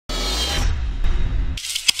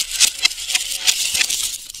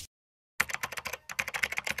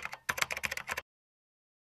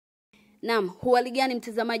Naam, huhali gani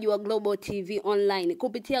mtazamaji wa Global TV Online?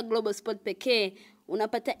 Kupitia Global Sport pekee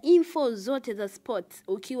unapata info zote za sports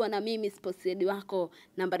ukiwa na mimi sports head wako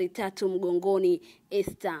nambari 3 mgongoni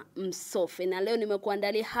Esther Msofe. Na leo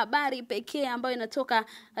nimekuandalia habari pekee ambayo inatoka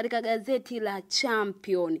katika gazeti la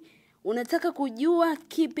Champion. Unataka kujua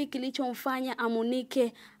kipi kilichomfanya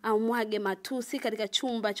AMUNIKE amwage matusi katika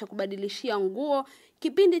chumba cha kubadilishia nguo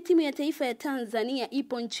kipindi timu ya taifa ya Tanzania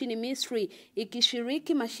ipo nchini Misri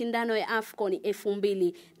ikishiriki mashindano ya Afcon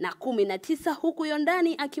 2019 huku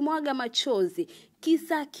Yondani akimwaga machozi.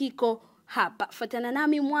 Kisa kiko hapa. Fuatana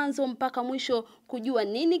nami mwanzo mpaka mwisho kujua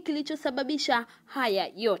nini kilichosababisha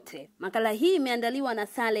haya yote. Makala hii imeandaliwa na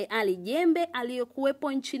Sale Ali Jembe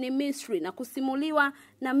aliyokuwepo nchini Misri na kusimuliwa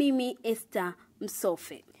na mimi Esther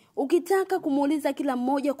Msofe. Ukitaka kumuuliza kila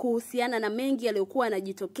mmoja kuhusiana na mengi yaliyokuwa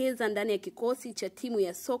yanajitokeza ndani ya kikosi cha timu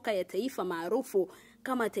ya soka ya taifa maarufu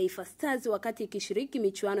kama Taifa Stars wakati ikishiriki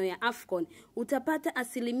michuano ya Afcon, utapata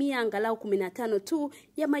asilimia angalau 15 tu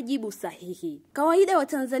ya majibu sahihi. Kawaida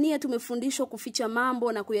Watanzania tumefundishwa kuficha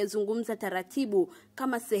mambo na kuyazungumza taratibu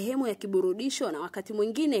kama sehemu ya kiburudisho, na wakati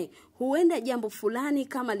mwingine huenda jambo fulani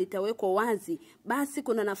kama litawekwa wazi, basi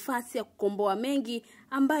kuna nafasi ya kukomboa mengi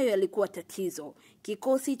ambayo yalikuwa tatizo.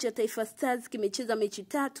 Kikosi cha Taifa Stars kimecheza mechi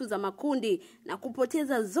 3 za makundi na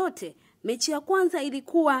kupoteza zote. Mechi ya kwanza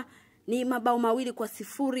ilikuwa ni mabao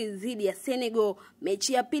 2-0 dhidi ya Senegal.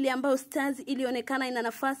 Mechi ya pili ambayo Stars ilionekana ina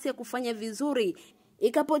nafasi ya kufanya vizuri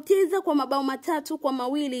ikapoteza kwa mabao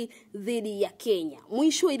 3-2 dhidi ya Kenya.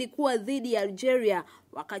 Mwisho ilikuwa dhidi ya Algeria,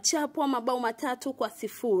 wakachapwa mabao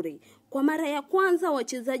 3-0. Kwa mara ya kwanza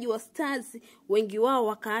wachezaji wa Stars wengi wao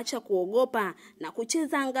wakaacha kuogopa na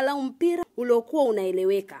kucheza angalau mpira uliokuwa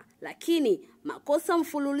unaeleweka. Lakini makosa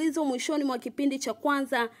mfululizo mwishoni mwa kipindi cha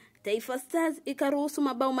kwanza, Taifa Stars ikaruhusu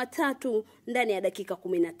mabao 3 ndani ya dakika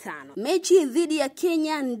 15. Mechi dhidi ya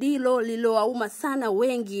Kenya ndilo lilowauma sana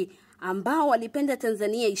wengi ambao walipenda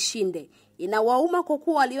Tanzania ishinde. Inawauma kwa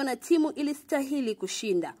kuwa waliona timu ilistahili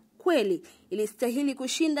kushinda. Kweli ilistahili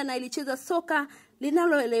kushinda na ilicheza soka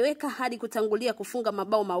linaloeleweka hadi kutangulia kufunga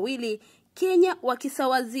mabao 2, Kenya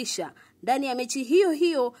wakisawazisha. Ndani ya mechi hiyo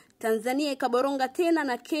hiyo Tanzania ikaboronga tena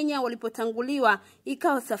na Kenya walipotanguliwa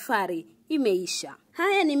ikawa safari imeisha.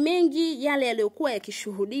 Haya ni mengi yale yaliyokuwa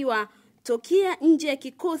yakishuhudiwa tokea nje ya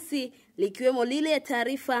kikosi, likiwemo lile ya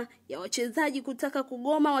taarifa ya wachezaji kutaka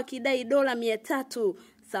kugoma wakidai dola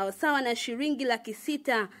 300 sawa na shilingi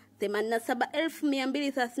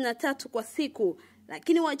 687,233 kwa siku.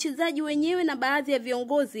 Lakini wachezaji wenyewe na baadhi ya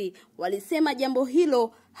viongozi walisema jambo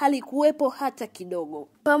hilo halikuwepo hata kidogo.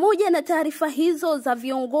 Pamoja na taarifa hizo za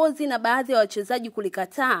viongozi na baadhi ya wachezaji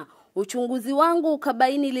kulikataa, uchunguzi wangu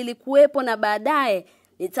ukabaini lilikuwepo, na baadaye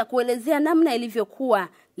nitakuelezea namna ilivyokuwa,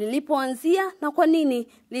 lilipoanzia na kwa nini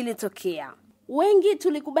lilitokea. Wengi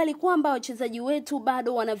tulikubali kwamba wachezaji wetu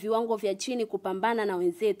bado wana viwango vya chini kupambana na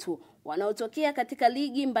wenzetu wanaotokea katika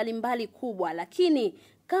ligi mbalimbali kubwa, lakini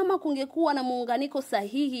kama kungekuwa na muunganiko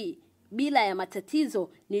sahihi bila ya matatizo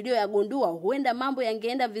niliyoyagundua, huenda mambo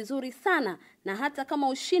yangeenda vizuri sana, na hata kama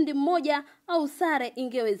ushindi mmoja au sare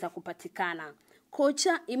ingeweza kupatikana.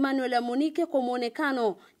 Kocha Emmanuel AMUNIKE kwa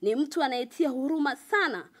muonekano ni mtu anayetia huruma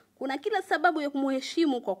sana. Kuna kila sababu ya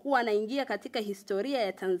kumheshimu kwa kuwa anaingia katika historia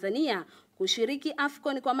ya Tanzania kushiriki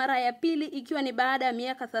Afcon kwa mara ya pili ikiwa ni baada ya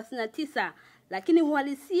miaka 39, lakini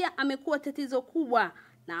uhalisia amekuwa tatizo kubwa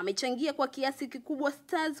na amechangia kwa kiasi kikubwa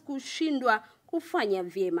Stars kushindwa kufanya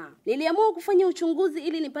vyema. Niliamua kufanya uchunguzi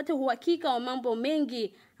ili nipate uhakika wa mambo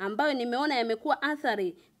mengi ambayo nimeona yamekuwa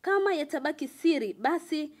athari. Kama yatabaki siri,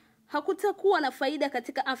 basi hakutakuwa na faida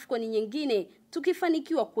katika Afcon nyingine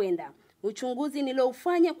tukifanikiwa kwenda. Uchunguzi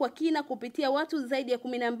nilioufanya kwa kina kupitia watu zaidi ya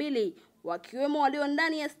 12 wakiwemo walio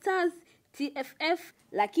ndani ya Stars, TFF,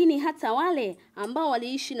 lakini hata wale ambao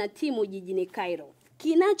waliishi na timu jijini Cairo.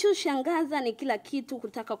 Kinachoshangaza ni kila kitu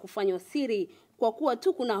kutaka kufanywa siri kwa kuwa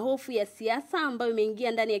tu kuna hofu ya siasa ambayo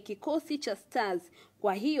imeingia ndani ya kikosi cha Stars.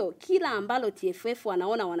 Kwa hiyo kila ambalo TFF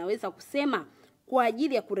wanaona wanaweza kusema kwa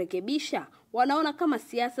ajili ya kurekebisha, wanaona kama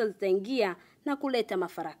siasa zitaingia na kuleta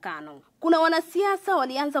mafarakano. Kuna wanasiasa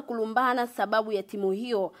walianza kulumbana sababu ya timu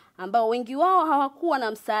hiyo ambao wengi wao hawakuwa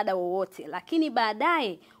na msaada wowote, lakini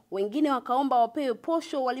baadaye wengine wakaomba wapewe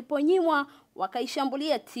posho waliponyimwa,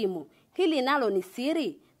 wakaishambulia timu. Hili nalo ni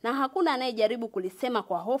siri na hakuna anayejaribu kulisema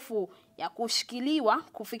kwa hofu ya kushikiliwa,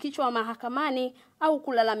 kufikishwa mahakamani au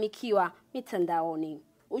kulalamikiwa mitandaoni.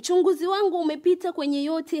 Uchunguzi wangu umepita kwenye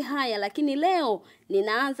yote haya, lakini leo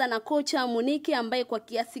ninaanza na kocha AMUNIKE ambaye kwa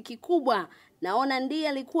kiasi kikubwa naona ndiye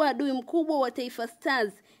alikuwa adui mkubwa wa Taifa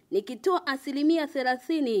Stars. Nikitoa asilimia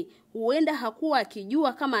 30 huenda hakuwa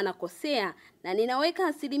akijua kama anakosea, na ninaweka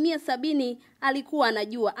asilimia 70 alikuwa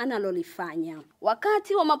anajua analolifanya.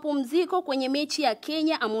 Wakati wa mapumziko kwenye mechi ya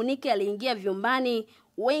Kenya, Amunike aliingia vyumbani,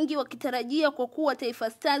 wengi wakitarajia kwa kuwa Taifa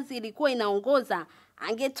Stars ilikuwa inaongoza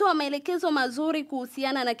angetoa maelekezo mazuri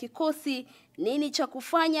kuhusiana na kikosi, nini cha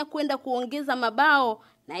kufanya kwenda kuongeza mabao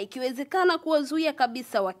na ikiwezekana kuwazuia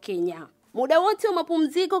kabisa wa Kenya. Muda wote wa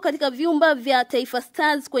mapumziko katika vyumba vya Taifa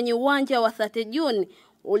Stars kwenye uwanja wa 30 June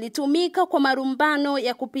ulitumika kwa marumbano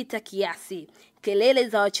ya kupita kiasi. Kelele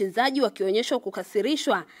za wachezaji wakionyesha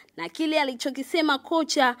kukasirishwa na kile alichokisema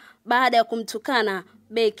kocha baada ya kumtukana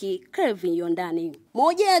beki Yondani.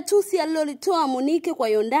 Moja ya tusi alilolitoa Amunike kwa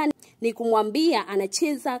Yondani ni kumwambia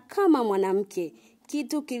anacheza kama mwanamke,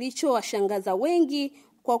 kitu kilichowashangaza wengi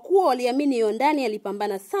kwa kuwa waliamini Yondani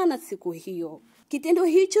alipambana sana siku hiyo. Kitendo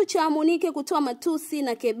hicho cha Amunike kutoa matusi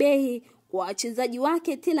na kebehi kwa wachezaji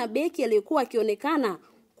wake, tena beki aliyekuwa akionekana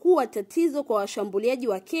kuwa tatizo kwa washambuliaji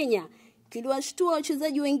wa Kenya, kiliwashtua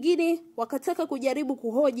wachezaji wengine wakataka kujaribu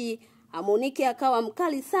kuhoji. Amunike akawa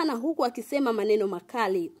mkali sana huku akisema maneno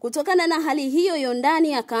makali. Kutokana na hali hiyo,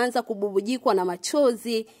 Yondani akaanza kububujikwa na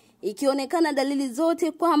machozi, ikionekana dalili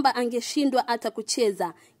zote kwamba angeshindwa hata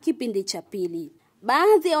kucheza kipindi cha pili.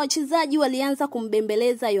 Baadhi ya wachezaji walianza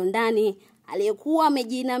kumbembeleza Yondani aliyekuwa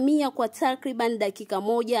amejinamia kwa takriban dakika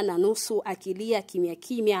 1.5 akilia kimya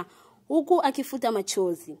kimya huku akifuta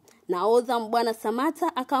machozi. Nahodha Mbwana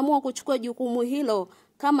Samata akaamua kuchukua jukumu hilo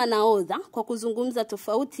kama nahodha kwa kuzungumza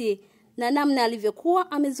tofauti na namna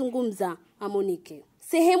alivyokuwa amezungumza Amunike.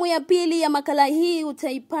 Sehemu ya pili ya makala hii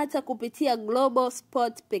utaipata kupitia Global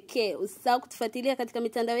Sport pekee. Usisahau kutufuatilia katika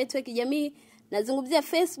mitandao yetu ya kijamii. Nazungumzia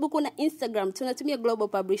Facebook na Instagram, tunatumia Global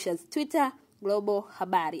Publishers, Twitter Global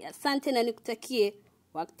Habari. Asante na nikutakie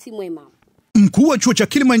wakati mwema. Mkuu wa chuo cha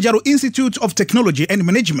Kilimanjaro Institute of Technology and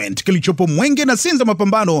Management kilichopo Mwenge na Senza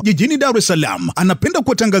Mapambano jijini Dar es Salaam anapenda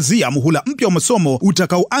kuwatangazia muhula mpya wa masomo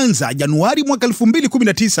utakaoanza Januari mwaka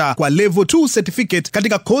 2019 kwa level 2 certificate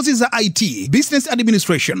katika kozi za IT, Business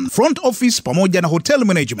Administration, Front Office pamoja na Hotel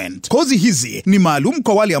Management. Kozi hizi ni maalum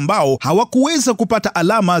kwa wale ambao hawakuweza kupata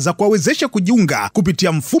alama za kuwawezesha kujiunga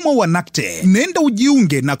kupitia mfumo wa NACTE. Nenda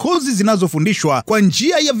ujiunge na kozi zinazofundishwa kwa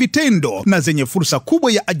njia ya vitendo na zenye fursa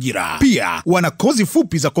kubwa ya ajira. Pia wana kozi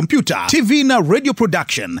fupi za computer, TV na radio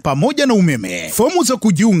production pamoja na umeme. Fomu za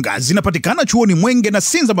kujiunga zinapatikana chuoni Mwenge na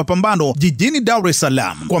Senza Mapambano jijini Dar es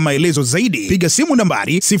Salaam. Kwa maelezo zaidi piga simu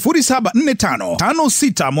nambari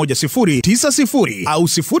 0745561090 au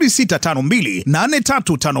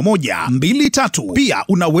 0652835123. Pia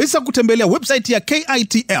unaweza kutembelea website ya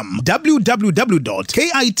KITM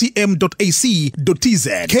www.kitm.ac.tz.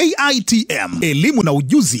 KITM, elimu na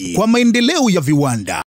ujuzi kwa maendeleo ya viwanda.